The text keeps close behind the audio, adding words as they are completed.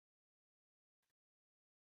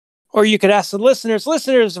Or you could ask the listeners,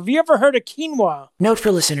 have you ever heard of quinoa? Note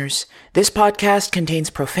for listeners, this podcast contains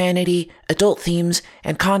profanity, adult themes,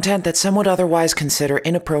 and content that some would otherwise consider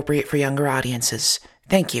inappropriate for younger audiences.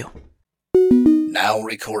 Thank you. Now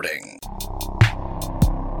recording.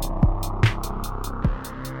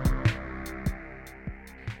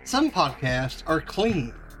 Some podcasts are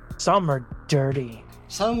clean. Some are dirty.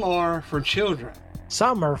 Some are for children.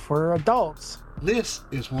 Some are for adults. This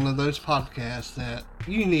is one of those podcasts that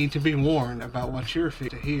you need to be warned about what you're fit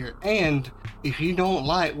to hear. And if you don't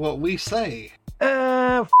like what we say,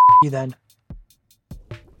 you then.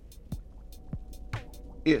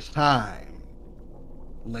 it's time,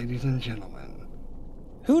 ladies and gentlemen.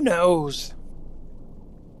 Who knows?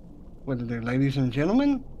 Whether they're ladies and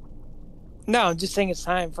gentlemen? No, I'm just saying it's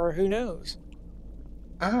time for who knows.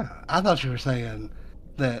 I thought you were saying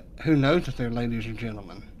that who knows if they're ladies or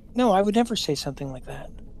gentlemen. No, I would never say something like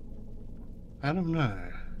that. I don't know.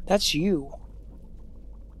 That's you.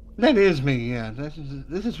 That is me, yeah. This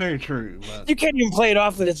is very true. But You can't even play it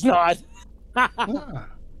off that it's not.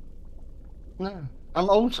 no. I'm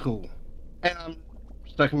old school. And I'm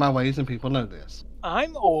stuck in my ways and people know this.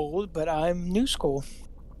 I'm old, but I'm new school.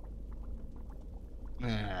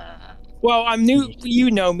 Yeah. Well, I'm new.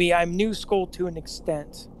 You know me. I'm new school to an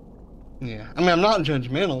extent. Yeah. I mean, I'm not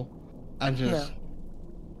judgmental. I'm No.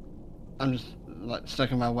 just like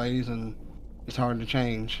stuck in my ways and it's hard to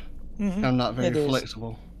change. Mhm. I'm not It very is.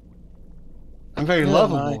 flexible. I'm very Oh,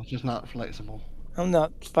 lovable, my. just not flexible. I'm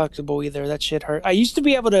not flexible either. That shit hurt. I used to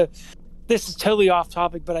be able to. This is totally off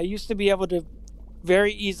topic, but I used to be able to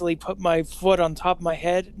very easily put my foot on top of my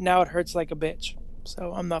head. Now it hurts like a bitch.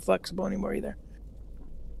 So I'm not flexible anymore either.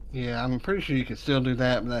 Yeah, I'm pretty sure you could still do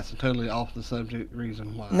that, but that's a totally off the subject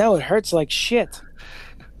reason why. No, it hurts like shit.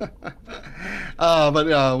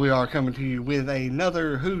 But we are coming to you with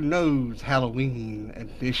another Who Knows Halloween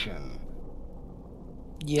edition.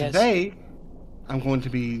 Yes. Today, I'm going to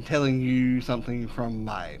be telling you something from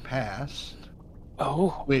my past,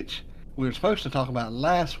 Oh. which we were supposed to talk about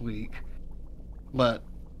last week, but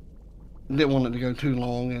didn't want it to go too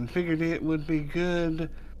long and figured it would be good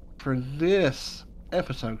for this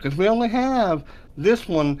episode because we only have this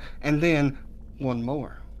one and then one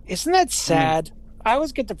more. Isn't that sad? I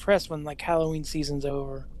always get depressed when like Halloween season's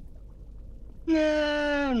over.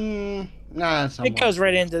 Nah, It goes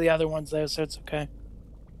right into the other ones though, so it's okay.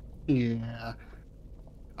 Yeah.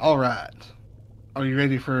 All right. Are you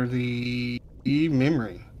ready for the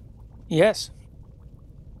memory? Yes.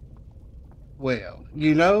 Well,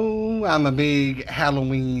 you know I'm a big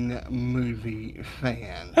Halloween movie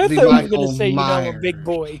fan. I The thought you were going Michael to say you know I'm a Myers. big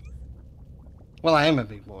boy. Well, I am a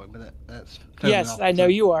big boy, but that's totally Yes, off I the know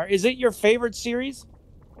subject. you are. Is it your favorite series?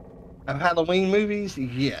 Of Halloween movies,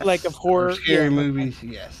 yes. Like of horror? Or scary Yeah, okay. movies,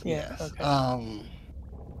 yes, Yeah, yes. okay.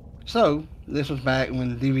 So this was back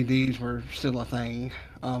when DVDs were still a thing,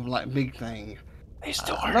 like big thing. They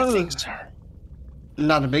still are no. things, sir.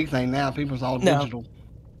 Not a big thing now. People's all No. digital.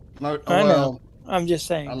 I Well, know. I'm just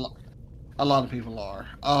saying. a lot of people are.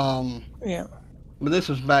 Yeah. But this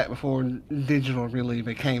was back before digital really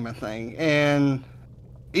became a thing, and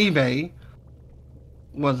eBay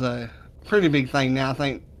was a pretty big thing. Now I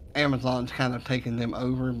think Amazon's kind of taken them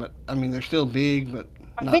over, but I mean they're still big, but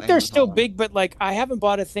I not think they're still Amazon. big, but like I haven't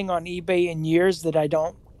bought a thing on eBay in years that I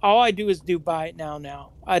don't. All I do is buy it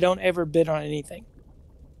now. I don't ever bid on anything.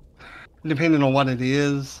 Depending on what it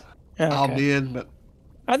is, I'll Okay. bid, but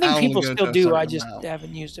I think I only people go still to a do. I certain just amount.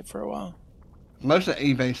 haven't used it for a while. most of the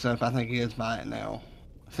eBay stuff I think is buy it now.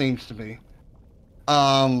 Seems to be.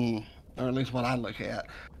 Or at least what I look at.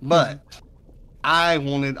 But I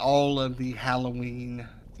wanted all of the Halloween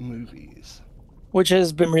movies. Which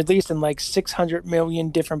has been released in like 600 million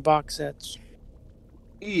different box sets.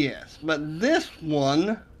 Yes, but this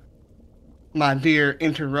one, my dear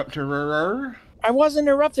interrupter, I wasn't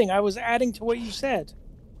interrupting. I was adding to what you said.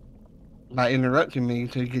 by interrupting me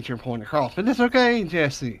to get your point across. But it's okay,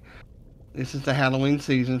 Jesse. This is the Halloween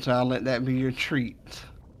season, so I'll let that be your treat.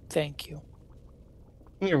 Thank you.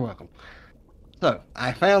 You're welcome. So,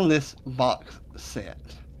 I found this box set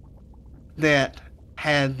that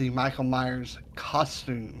had the Michael Myers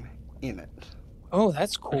costume in it. Oh,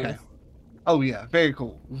 that's cool. Okay. Oh, yeah, very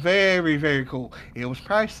cool. Very, very cool. It was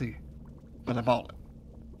pricey, but I bought it.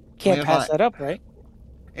 Can't Yeah, pass like- that up, right?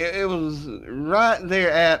 It was right there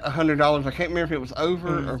at $100. I can't remember if it was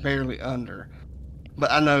over Mm. or barely under. But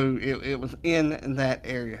I know it was in that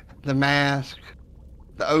area. The mask,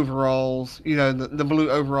 the overalls, you know, the blue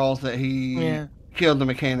overalls that he Yeah. killed the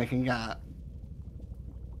mechanic and got.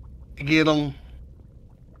 Get them.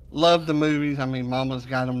 Love the movies. I mean, Mama's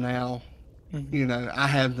got them now. Mhm. You know, I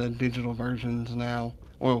have the digital versions now.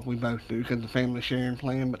 Well, we both do because the family sharing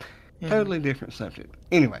plan, but totally different subject.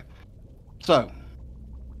 Anyway, so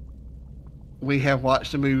we have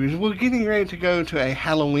watched the movies. We're getting ready to go to a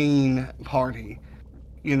Halloween party.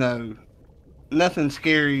 You know, nothing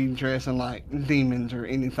scary dressing like demons or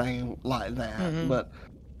anything like that, but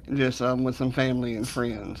just with some family and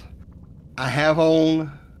friends. I have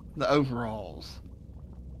on the overalls,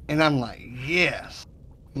 and I'm like, yes,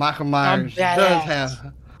 Michael Myers does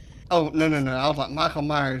have. Oh, no. I was like, Michael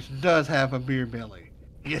Myers does have a beer belly.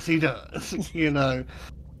 Yes, he does. You know,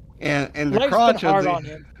 and the Life's crotch been hard of on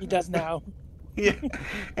him. He does now. yeah,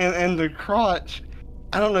 and the crotch.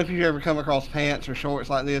 I don't know if you've ever come across pants or shorts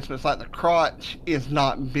like this, but it's like the crotch is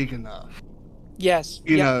not big enough. Yes.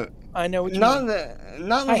 You know, I know what you mean.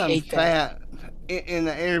 Not that I'm fat in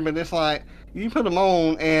the area, but it's like you put them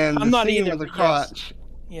on and the seam of the crotch. Yes.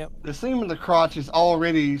 Yep. The seam of the crotch is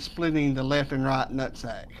already splitting the left and right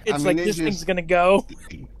nutsack. It's this thing's gonna go.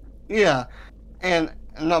 Yeah, and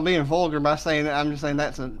I'm not being vulgar by saying that. I'm just saying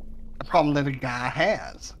that's a problem that a guy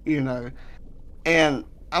has. You know, and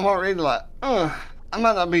I'm already like, I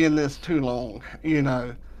might not be in this too long, you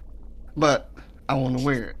know, but I want to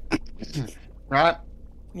wear it. Right?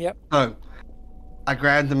 Yep. So, I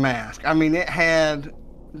grabbed the mask. I mean, it had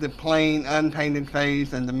the plain, unpainted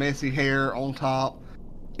face and the messy hair on top.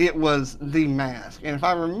 It was the mask. And if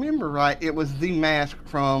I remember right, it was the mask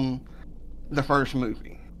from the first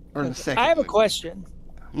movie. Or the second I have movie. A question.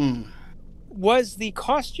 Was the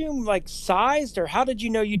costume, like, sized, or how did you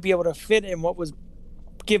know you'd be able to fit in what was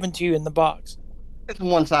given to you in the box? It's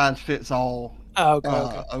one size fits all. Oh,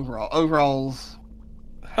 okay. Overalls.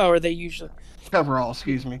 Oh, are they usually? Coveralls,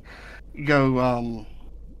 excuse me. Go,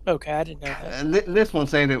 Okay, I didn't know that. And this one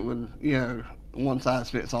said it would, you know, one size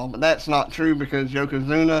fits all, but that's not true because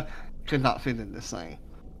Yokozuna could not fit in this thing.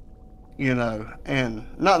 You know, and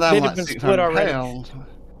not that I'm like 600 pounds.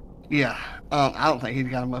 Yeah, I don't think he'd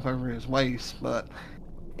got him up over his waist, but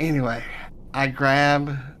anyway, I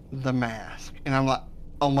grab the mask, and I'm like,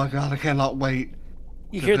 oh my god, I cannot wait.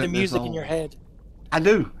 You hear the music in your head. I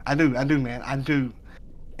do, man, I do.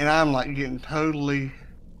 And I'm like getting totally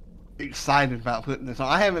excited about putting this on.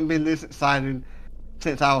 I haven't been this excited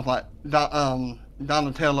since I was like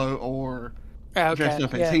Donatello or dressed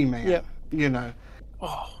up as He-Man. Yep. You know.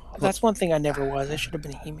 Oh, that's one thing I never was. I should have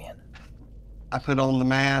been a He-Man. I put on the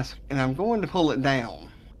mask and I'm going to pull it down,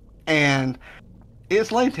 and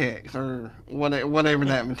it's latex or whatever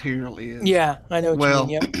that material is. Yeah, I know what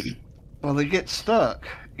you mean. Yep. Well, they get stuck,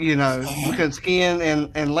 you know, because skin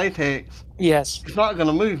and latex. Yes. It's not going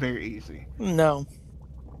to move very easy. No.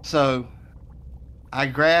 So, I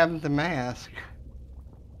grabbed the mask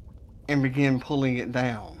and began pulling it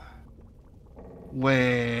down.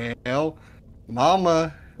 Well,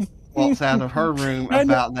 Mama walks out of her room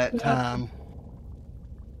about that time.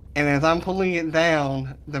 And as I'm pulling it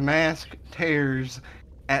down, the mask tears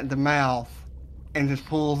at the mouth and just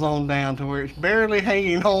pulls on down to where it's barely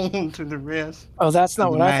hanging on to the rest. Oh, that's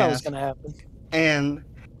not what I thought was going to happen. And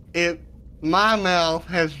my mouth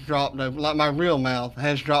has dropped open, like my real mouth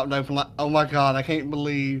has dropped open, like, oh my god, I can't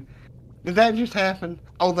believe. Did that just happen?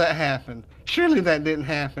 Oh, that happened. Surely that didn't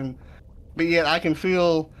happen. But yet I can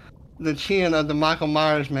feel the chin of the Michael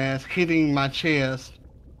Myers mask hitting my chest.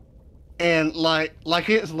 And like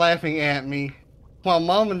it's laughing at me, while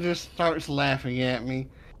Mama just starts laughing at me.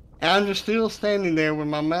 And I'm just still standing there with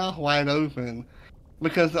my mouth wide open,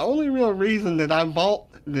 because the only real reason that I bought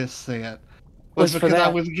this set was because I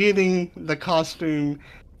was getting the costume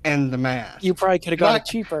and the mask. You probably could have got it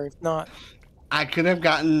cheaper if not. I could have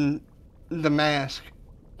gotten the mask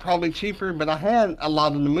probably cheaper, but I had a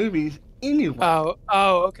lot of the movies anyway. Oh,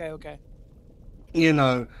 okay. You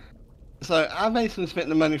know, so I basically spent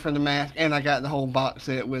the money for the mask, and I got the whole box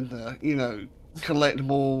set with the, you know,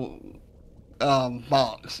 collectible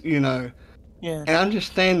box, you know. Yeah. And I'm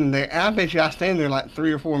just standing there, and I bet you I stand there like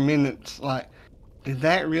 3 or 4 minutes, like, did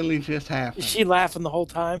that really just happen? Is she laughing the whole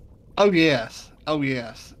time? Oh yes.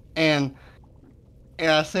 And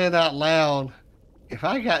I said out loud, if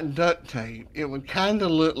I got duct tape, it would kind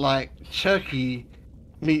of look like Chucky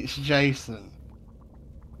meets Jason,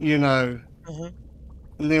 you know. Mm-hmm.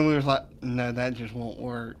 And then we was like, no, that just won't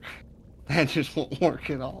work. That just won't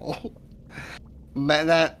work at all. But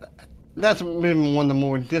that's been one of the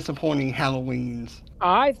more disappointing Halloweens.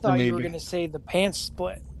 I thought you were going to say the pants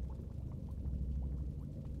split.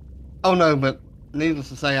 Oh no, but needless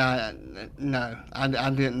to say, I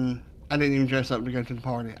didn't even dress up to go to the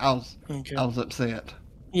party. I was upset.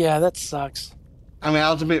 Yeah, that sucks. I mean,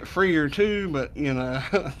 I was a bit freer too, but you know,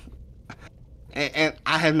 and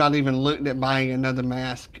I have not even looked at buying another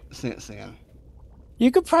mask since then. You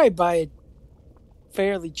could probably buy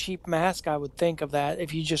fairly cheap mask, I would think, of that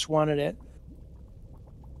if you just wanted it.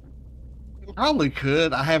 Probably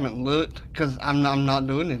could. I haven't looked because I'm not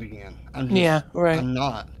doing it again. Yeah, right. I'm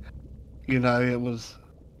not.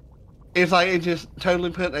 It's like it just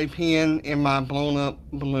totally put a pin in my blown up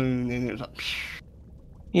balloon, and it was like, psh.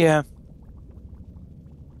 Yeah.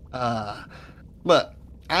 But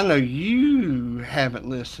I know you haven't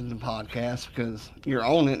listened to the podcast because you're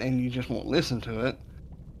on it and you just won't listen to it.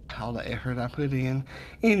 All the effort I put in.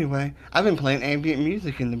 Anyway, I've been playing ambient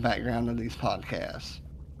music in the background of these podcasts.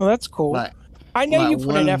 Well, that's cool. I know you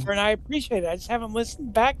put in effort, and I appreciate it. I just haven't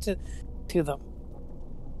listened back to them.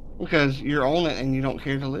 Because you're on it and you don't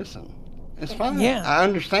care to listen. It's fine. Yeah. I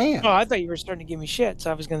understand. Oh, I thought you were starting to give me shit, so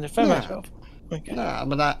I was going to defend myself. Okay. Nah,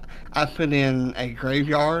 but I put in a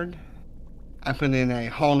graveyard. I put in a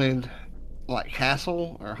haunted,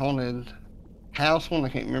 castle or haunted house one. I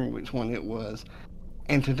can't remember which one it was.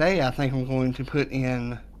 And today I think I'm going to put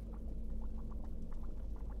in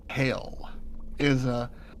Hell.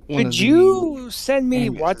 Could you send me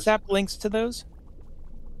WhatsApp links to those?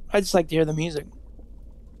 I'd just like to hear the music.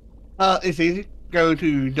 It's easy. Go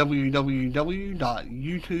to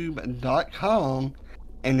www.youtube.com,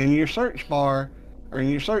 and in your search bar or in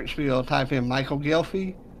your search field, type in Michael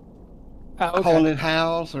Gelfi, haunted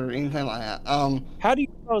house, or anything like that. How do you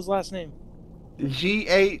spell his last name?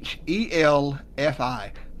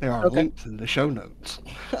 Gelfi. There are links in the show notes.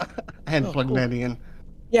 I had to plug that in.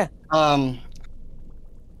 Yeah. And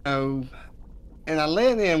I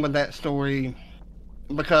led in with that story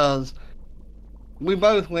because we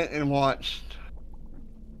both went and watched.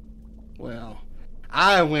 Well,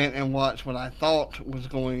 I went and watched what I thought was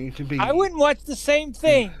going to be. I wouldn't watch the same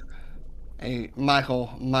thing. A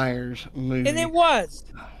Michael Myers movie. And it was.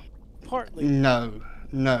 Partly. No.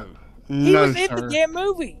 He was in the damn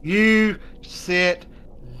movie. You sit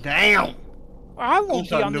down. I won't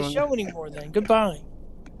be on the show anymore then. Goodbye.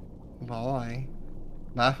 Bye.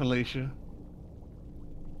 Bye, Felicia.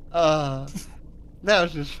 That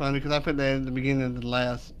was just funny because I put that at the beginning of the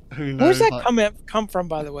last. Who knows? Where's that come from,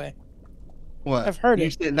 by the way? What? I've heard it.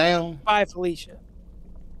 You sit down. Bye, Felicia.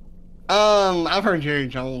 I've heard Jerry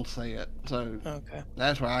Jones say it, so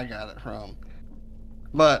that's where I got it from.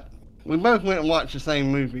 But we both went and watched the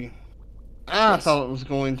same movie. I thought it was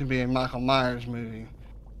going to be a Michael Myers movie,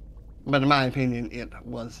 but in my opinion, it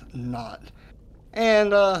was not.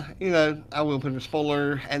 And I will put a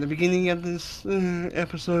spoiler at the beginning of this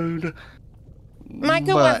episode.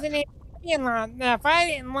 Michael wasn't in enough. I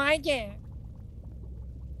didn't like it.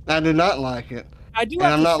 I did not like it. I do. And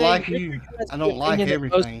I'm not like you. I don't like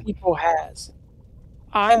everything. Most people has.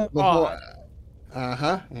 I'm odd.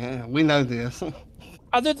 Yeah, we know this.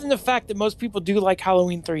 Other than the fact that most people do like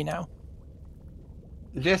Halloween 3 now.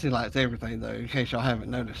 Jesse likes everything, though, in case y'all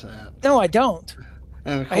haven't noticed that. No, I don't.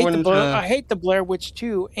 And I hate the Blair Witch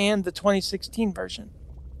 2 and the 2016 version.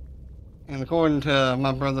 And according to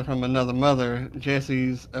my brother from another mother,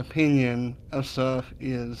 Jesse's opinion of stuff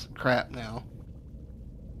is crap now.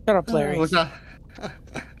 Shut up, Larry. Which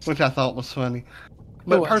I thought was funny.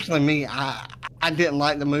 But personally, me, I didn't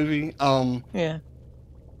like the movie. Yeah.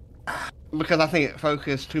 Because I think it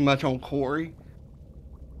focused too much on Corey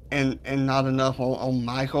and not enough on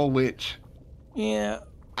Michael, which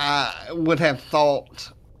I would have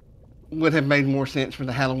thought would have made more sense for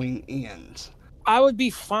the Halloween ends. I would be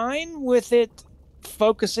fine with it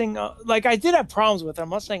focusing on, I did have problems with it. I'm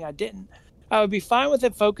not saying I didn't. I would be fine with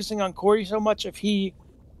it focusing on Corey so much if he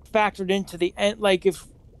factored into the end. If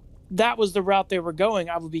that was the route they were going,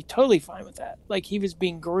 I would be totally fine with that. He was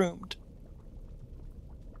being groomed.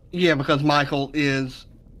 Yeah, because Michael is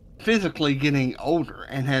physically getting older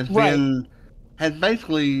and has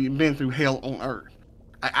basically been through hell on Earth.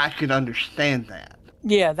 I could understand that.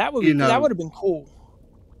 Yeah, that would have been cool.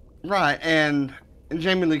 Right, and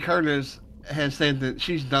Jamie Lee Curtis has said that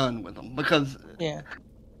she's done with them because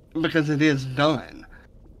it is done.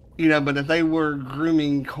 But if they were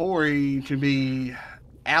grooming Corey to be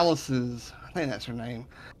Alice's, I think that's her name.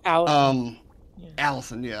 Allison.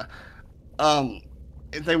 Allison, yeah.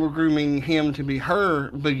 If they were grooming him to be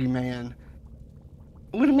her boogeyman,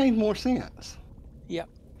 it would have made more sense. Yep.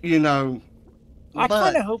 I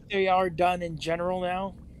kind of hope they are done in general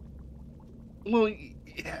now. Well,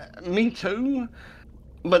 yeah, me too.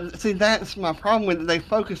 But see, that's my problem with it. They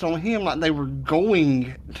focused on him like they were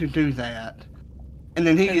going to do that, and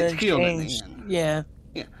then he gets killed at the end. Yeah.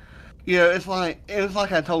 Yeah, it's like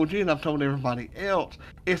I told you, and I've told everybody else.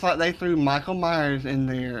 It's like they threw Michael Myers in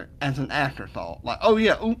there as an afterthought. Oh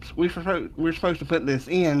yeah, oops, we're supposed to put this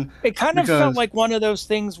in. It kind of felt like one of those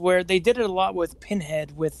things where they did it a lot with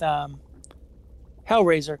Pinhead with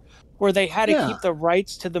Hellraiser, where they had to Yeah. keep the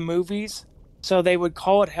rights to the movies, so they would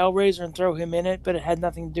call it Hellraiser and throw him in it, but it had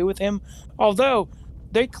nothing to do with him. Although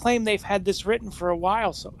they claim they've had this written for a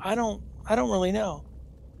while, so I don't really know.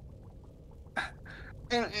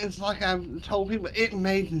 And it's like I've told people, it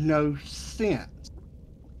made no sense.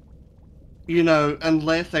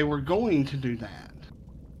 Unless they were going to do that.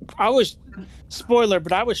 I was, spoiler,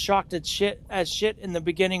 but I was shocked at shit in the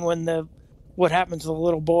beginning when what happened to the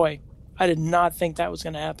little boy. I did not think that was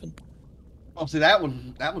going to happen. Oh, see, that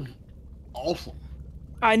was awesome.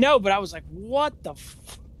 I know, but I was like, what the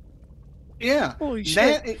Yeah. Holy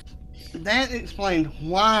shit. That explained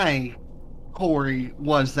why Corey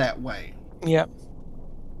was that way. Yeah.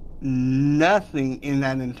 Nothing in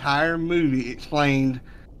that entire movie explained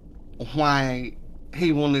why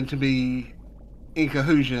he wanted to be in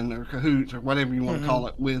cohesion or cahoots or whatever you want to call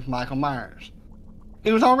it with Michael Myers.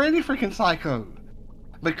 He was already freaking psycho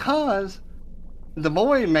because the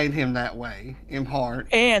boy made him that way in part,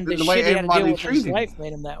 and the way shit he had to deal everybody with his treated life him.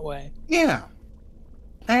 made him that way. Yeah.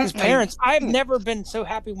 His parents. I've never been so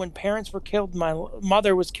happy when parents were killed. My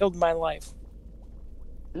mother was killed in my life.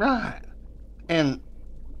 Right. And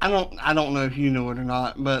I don't know if you know it or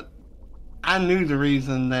not, but I knew the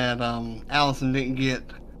reason that Allison didn't get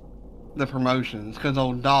the promotions because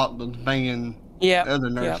old Doc was banging the other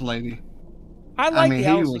nurse lady. I mean, he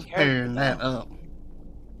Allison was tearing that up.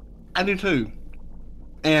 I do too.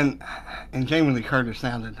 And Jamie Lee Curtis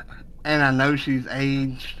sounded, and I know she's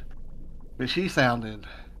aged, but she sounded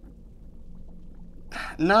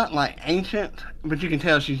not like ancient, but you can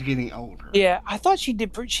tell she's getting older. Yeah, I thought she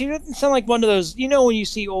did. She didn't sound like one of those. When you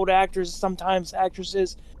see old actors, sometimes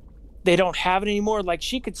actresses, they don't have it anymore. Like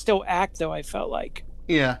she could still act, though. I felt like.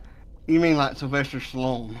 Yeah, you mean like Sylvester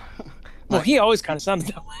Stallone? Well, he always kind of sounded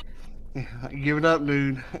that way. Yeah, give it up,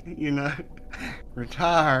 dude.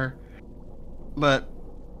 Retire. But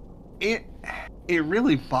it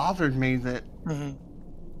really bothered me that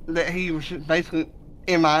that he was basically,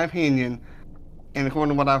 in my opinion, and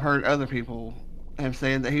according to what I've heard other people have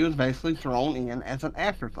said, that he was basically thrown in as an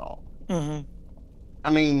afterthought. I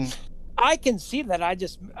mean, I can see that.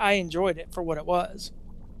 I enjoyed it for what it was.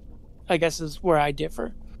 I guess is where I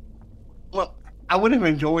differ. Well, I would have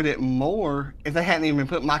enjoyed it more if they hadn't even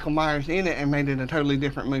put Michael Myers in it and made it a totally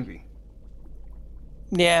different movie.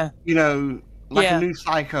 Yeah. A new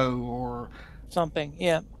Psycho or something.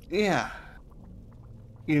 Yeah. Yeah.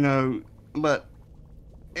 But,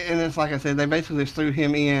 and it's like I said, they basically just threw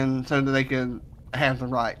him in so that they could have the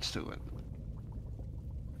rights to it.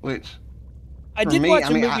 Which, I did watch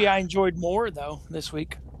a movie I enjoyed more, though, this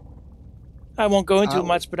week. I won't go into it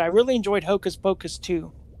much, but I really enjoyed Hocus Pocus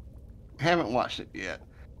 2. Haven't watched it yet.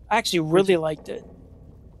 I actually really liked it.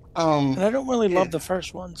 And I don't really love the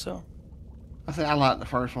first one, so. I think I like the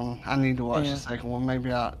first one. I need to watch the second one.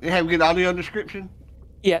 Maybe I'll... You have a good audio description?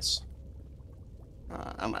 Yes.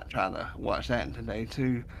 I might try to watch that today,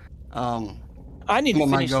 too. I need to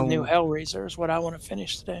finish the new Hellraiser is what I want to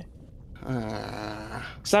finish today.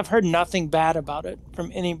 Because I've heard nothing bad about it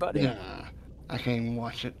from anybody. Yeah, I can't even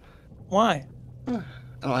watch it. Why? I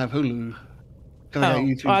don't have Hulu.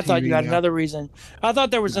 I thought you had another reason. I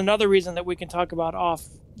thought there was another reason that we can talk about off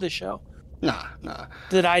the show. Nah.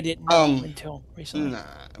 That I didn't know until recently. Nah,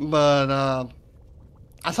 but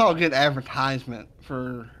I saw a good advertisement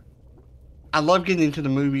for... I love getting into the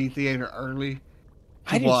movie theater early.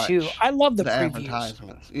 I do too. I love the previews.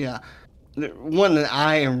 Advertisements. Yeah. One that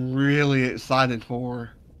I am really excited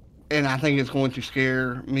for, and I think it's going to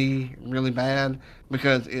scare me really bad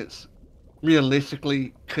because it's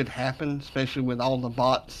realistically could happen, especially with all the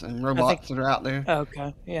bots and robots that are out there.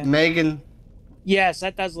 Okay, yeah. Megan. Yes,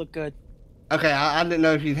 that does look good. Okay, I didn't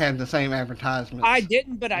know if you'd had the same advertisements. I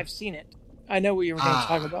didn't, but I've seen it. I know what you were going to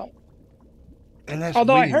talk about. And that's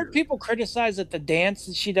Although weird. I heard people criticize that the dance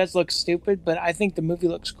that she does look stupid, but I think the movie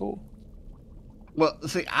looks cool. Well,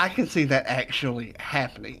 see, I can see that actually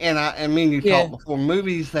happening. And I mean, you talked before,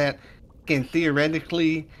 movies that can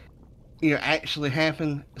theoretically, actually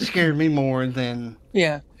happen scared me more than...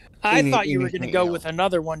 Yeah. I thought you were going to go with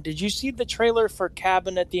another one. Did you see the trailer for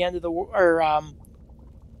Cabin at the End of the World? Or,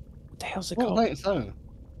 what the hell's it called? I think so.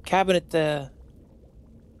 Cabin at the...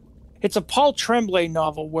 It's a Paul Tremblay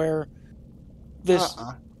novel where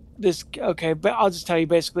okay, but I'll just tell you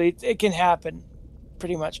basically, it can happen,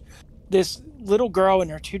 pretty much. This little girl and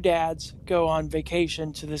her two dads go on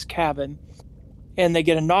vacation to this cabin, and they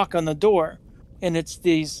get a knock on the door, and it's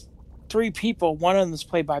these three people. One of them is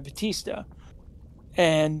played by Batista,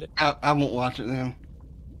 and I won't watch it then.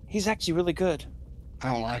 He's actually really good.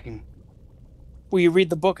 I don't like him. Will you read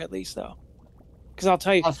the book at least, though? Because I'll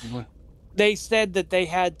tell you, possibly. They said that they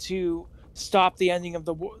had to stop the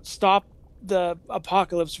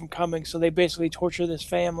apocalypse from coming. So they basically torture this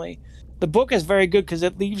family. The book is very good because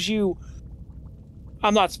it leaves you.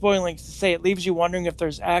 I'm not spoiling to say it leaves you wondering if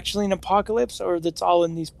there's actually an apocalypse or that's all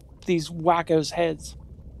in these wackos' heads.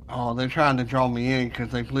 Oh, they're trying to draw me in because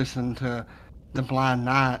they've listened to the Blind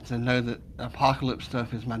Knights and know that apocalypse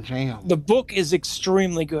stuff is my jam. The book is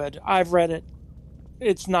extremely good. I've read it.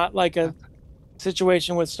 It's not like a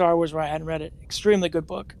situation with Star Wars where I hadn't read it. Extremely good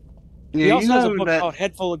book. Yeah, He also has a book called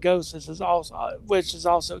Head Full of Ghosts, which is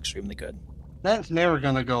also extremely good. That's never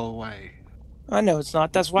going to go away. I know it's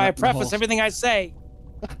not. That's why I preface everything I say.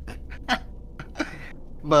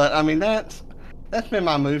 But I mean, that's been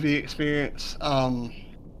my movie experience.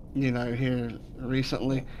 Here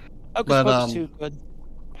recently. Hocus Pocus 2 good.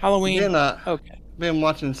 Halloween. Okay. Been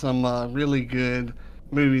watching some really good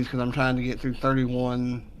movies because I'm trying to get through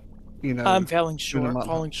 31. I'm falling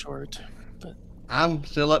short. But I'm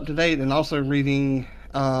still up to date and also reading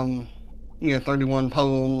 31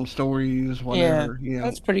 poems, stories, whatever. Yeah,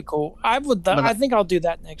 that's pretty cool. I think I'll do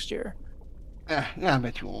that next year. Yeah, I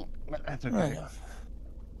bet you won't. But that's okay.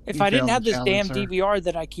 If I didn't have this damn DVR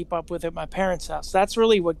that I keep up with at my parents' house, that's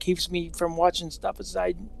really what keeps me from watching stuff. Is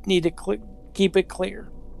I need to keep it clear.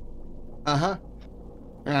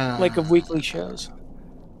 Like of weekly shows.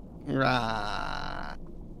 Right.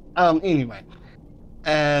 Anyway,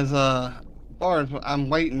 as far as I'm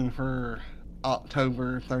waiting for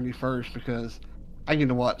October 31st because I get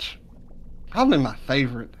to watch probably my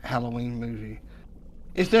favorite Halloween movie.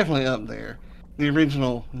 It's definitely up there. The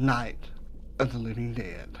original Night of the Living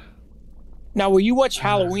Dead. Now, will you watch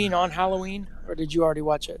Halloween on Halloween, or did you already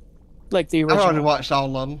watch it? Like the original? I already watched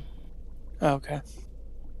all of them. Oh, okay.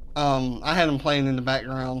 I had them playing in the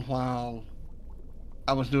background while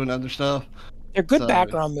I was doing other stuff. They're good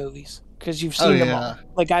background movies because you've seen them all.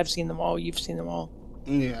 Like I've seen them all. You've seen them all.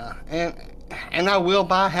 Yeah, and I will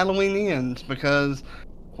buy Halloween Ends because,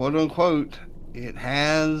 quote unquote, it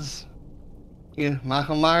has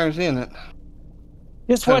Michael Myers in it.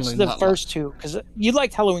 Just watch the first two because you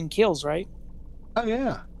liked Halloween Kills, right? Oh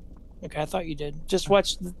yeah. Okay, I thought you did. Just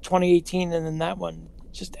watch the 2018 and then that one.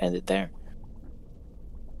 Just end it there.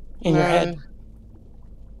 In your head.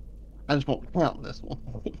 I just won't count this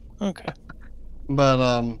one. Okay. But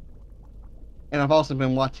and I've also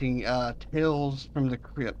been watching Tales from the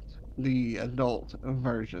Crypt, the adult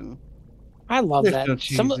version. I love that. So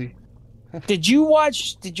cheesy. Did you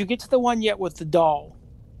get to the one yet with the doll?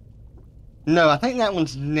 No, I think that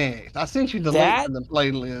one's next. I sent you the link to the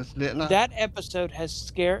playlist, didn't I? That episode has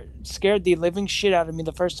scared the living shit out of me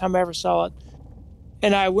the first time I ever saw it.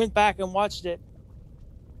 And I went back and watched it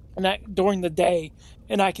during the day,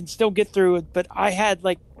 and I can still get through it, but I had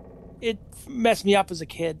it messed me up as a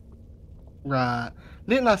kid. Right.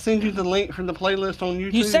 Didn't I send you the link for the playlist on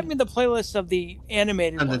YouTube? You sent me the playlist of the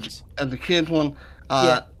animated ones. Of the kids one.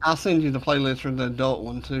 Yeah. I'll send you the playlist for the adult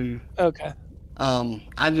one too. Okay.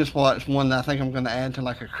 I just watched one that I think I'm going to add to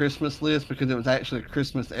a Christmas list because it was actually a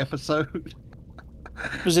Christmas episode.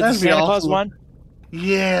 Was it the Santa Claus one?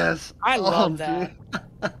 Yes. I love that.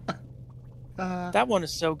 That one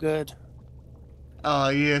is so good.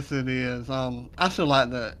 Yes, it is. I still like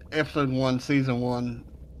the episode 1, season 1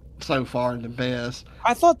 so far the best.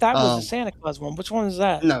 I thought that was the Santa Claus one. Which one is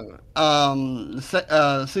that? No.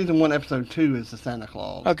 Season 1, episode 2 is the Santa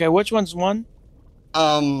Claus. Okay, which one's one?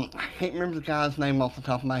 I can't remember the guy's name off the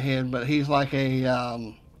top of my head, but he's like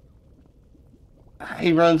a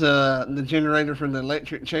he runs the generator for the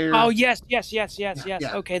electric chair. Oh yes.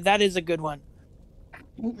 Okay, that is a good one. I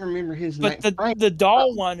can't remember his name. But the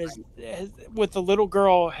doll one is with the little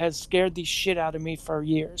girl has scared the shit out of me for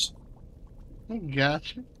years. I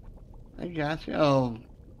gotcha. Oh,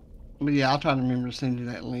 but yeah, I'll try to remember to send you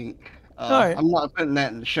that link. All right. I'm not putting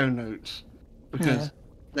that in the show notes because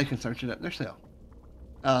they can search it up themselves.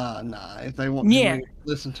 If they want to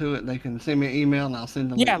listen to it, they can send me an email and I'll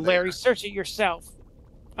send them. Yeah, Larry, search it yourself.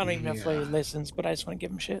 I don't even know if Larry listens, but I just want to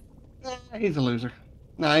give him shit. He's a loser.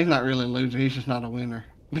 No, he's not really a loser. He's just not a winner.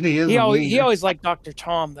 But he is. He always liked Dr.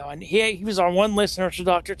 Tom though, and he was our one listener to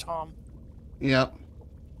Dr. Tom. Yep,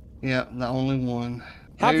 the only one.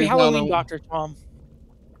 Happy Halloween, Dr. Tom.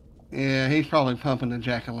 Yeah, he's probably pumping a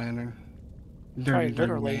jack-o'-lantern. Dirty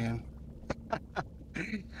man.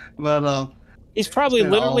 But he's probably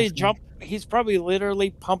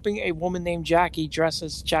literally pumping a woman named Jackie dressed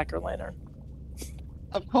as jack-o'-lantern.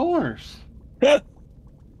 Of course.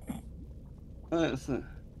 Let's see.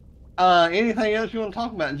 Anything else you want to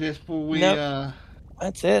talk about just before we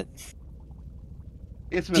that's it.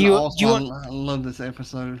 It's been awesome. I love this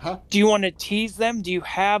episode. Huh? Do you want to tease them? Do you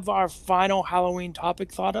have our final Halloween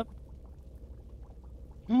topic thought up?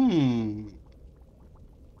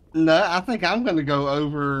 No, I think I'm going to go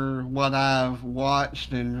over what I've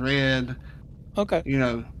watched and read, Okay.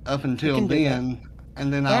 up until can do that. then,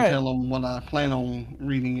 and then All I'll right. tell them what I plan on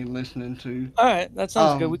reading and listening to. All right, that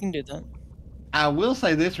sounds good. We can do that. I will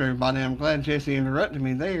say this for everybody. I'm glad Jesse interrupted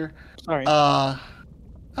me there. Sorry. Oh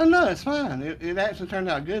no, it's fine. It actually turned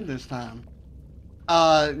out good this time.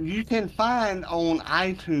 You can find on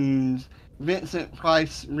iTunes Vincent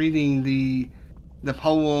Price reading the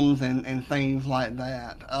poems and things like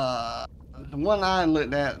that. The one I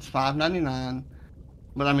looked at is $5.99,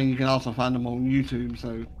 but I mean you can also find them on YouTube.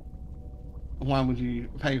 So why would you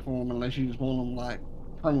pay for them unless you just want them like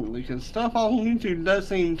permanently? Because stuff on YouTube does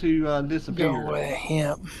seem to disappear. Go away,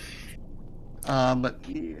 yeah. But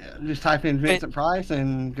yeah, just type in Vincent Price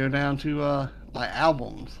and go down to like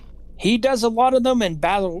albums. He does a lot of them, and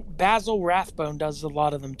Basil Rathbone does a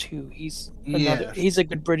lot of them too. He's a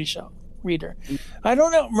good British reader. I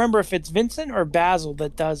don't remember if it's Vincent or Basil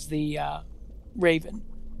that does the Raven.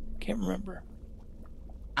 Can't remember.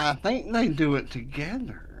 I think they do it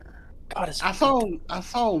together. God, I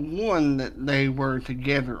saw one that they were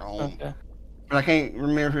together on, okay. But I can't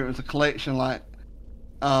remember if it was a collection like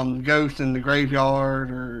Ghost in the Graveyard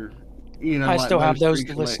or I like still have those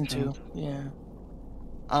to listen to. Yeah.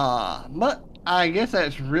 But I guess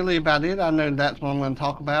that's really about it. I know that's what I'm going to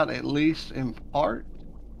talk about, at least in part.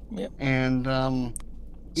 Yep. And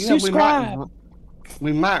subscribe.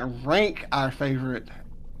 we might rank our favorite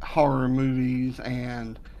horror movies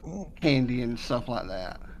and candy and stuff like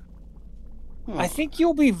that. I think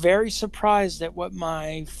you'll be very surprised at what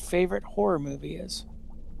my favorite horror movie is.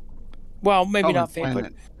 Well, maybe not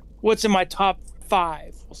favorite. What's in my top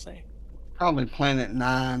 5, we'll say. Probably Planet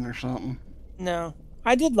 9 or something. No.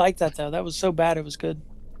 I did like that, though. That was so bad it was good.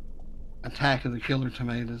 Attack of the Killer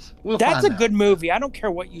Tomatoes. That's a good movie. I don't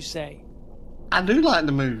care what you say. I do like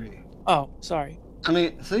the movie. Oh, sorry. I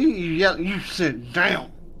mean, see, you sit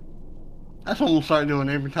down. That's what I'm going to start doing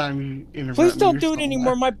every time you interrupt me. Please don't do it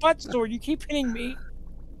anymore. My butt's sore. You keep hitting me.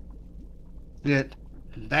 Sit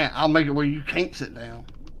down. I'll make it where you can't sit down.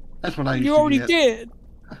 That's what I used to You already get. did.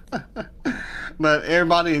 But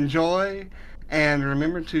everybody enjoy. And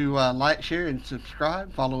remember to like, share, and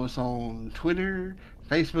subscribe. Follow us on Twitter,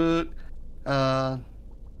 Facebook.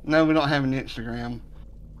 No, we don't have an Instagram.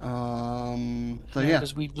 So yeah.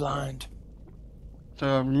 Because we blind.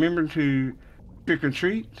 So remember to trick or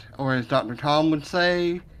treat, or as Dr. Tom would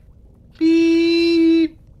say,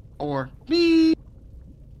 beep, or beep,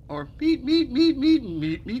 or beep, beep, beep, beep,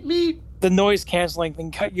 beep, beep, beep. The noise canceling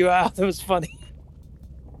thing cut you out. That was funny.